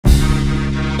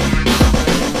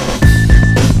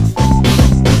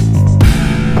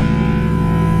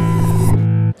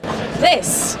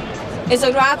is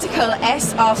a Radical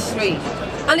SR3,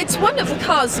 and it's one of the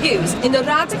cars used in the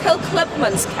Radical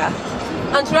Clubman's Cup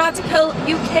and Radical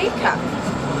UK Cup.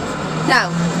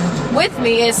 Now, with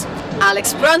me is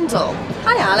Alex Brundle.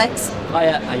 Hi Alex.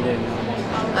 Hiya, how you doing?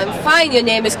 I'm fine, your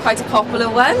name is quite a popular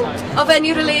one. Of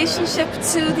any relationship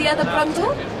to the other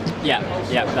Brundle? Yeah,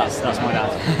 that's my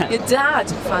dad. Your dad,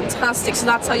 fantastic. So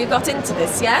that's how you got into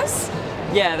this, yes?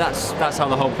 Yeah, that's how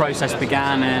the whole process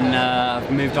began, and I've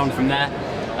moved on from there.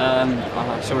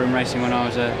 I saw him racing when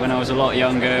I was a lot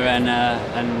younger,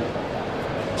 and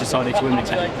decided to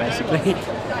imitate, basically.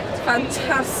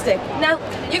 Fantastic. Now,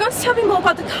 you're going to tell me more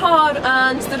about the car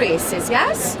and the races,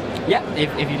 yes? Yeah,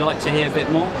 if you'd like to hear a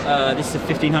bit more, this is a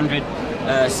 1500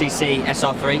 cc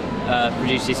SR3,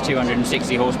 produces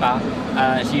 260 horsepower.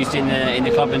 It's used in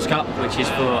the Clubman's Cup, which is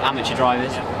for amateur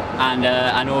drivers,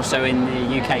 and also in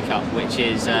the UK Cup, which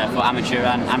is for amateur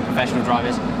and professional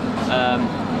drivers.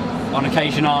 On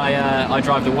occasion, I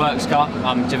drive the works car.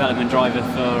 I'm development driver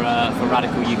for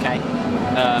Radical UK,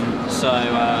 so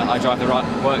I drive the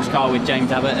works car with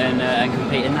James Abbott and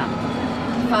compete in that.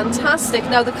 Fantastic.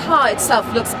 Now the car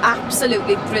itself looks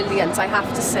absolutely brilliant, I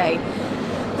have to say,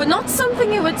 but not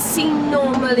something you would see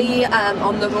normally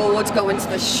on the road, going to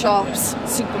the shops,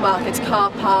 supermarkets,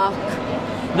 car park.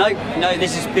 No,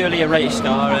 this is purely a race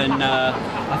car, and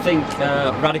I think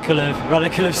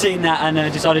Radical have seen that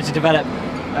and decided to develop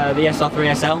the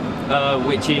SR3 SL,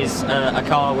 which is a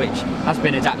car which has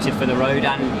been adapted for the road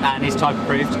and is type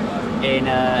approved in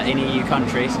EU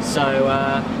countries. So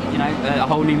you know, a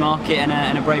whole new market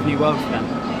and a brave new world for them.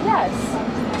 Yes.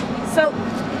 So,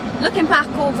 looking back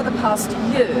over the past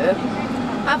year,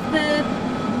 have the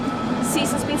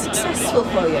seasons been successful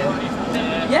for you?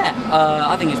 Yeah,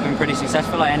 I think it's been pretty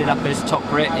successful. I ended up as top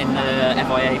Brit in the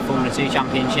FIA Formula 2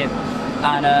 Championship,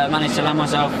 and managed to land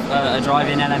myself a drive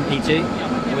in LMP2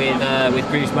 with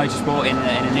Brundle Motorsport in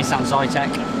a Nissan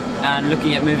Zytek, and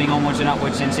looking at moving onwards and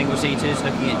upwards in single-seaters,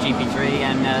 looking at GP3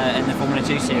 and the Formula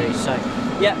 2 series. So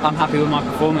yeah, I'm happy with my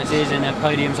performances and the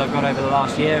podiums I've got over the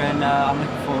last year, and I'm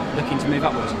looking to move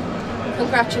upwards.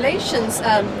 Congratulations.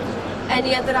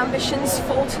 Any other ambitions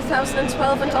for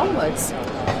 2012 and onwards?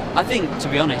 I think, to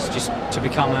be honest, just to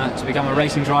become a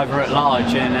racing driver at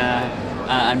large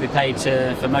and be paid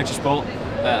for motorsport.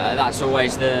 That's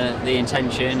always the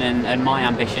intention and my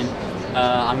ambition.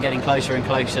 I'm getting closer and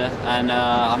closer, and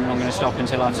I'm not going to stop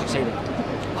until I've succeeded.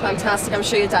 Fantastic. I'm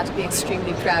sure your dad would be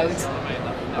extremely proud.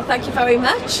 Well, thank you very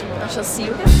much. I shall see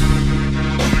you again.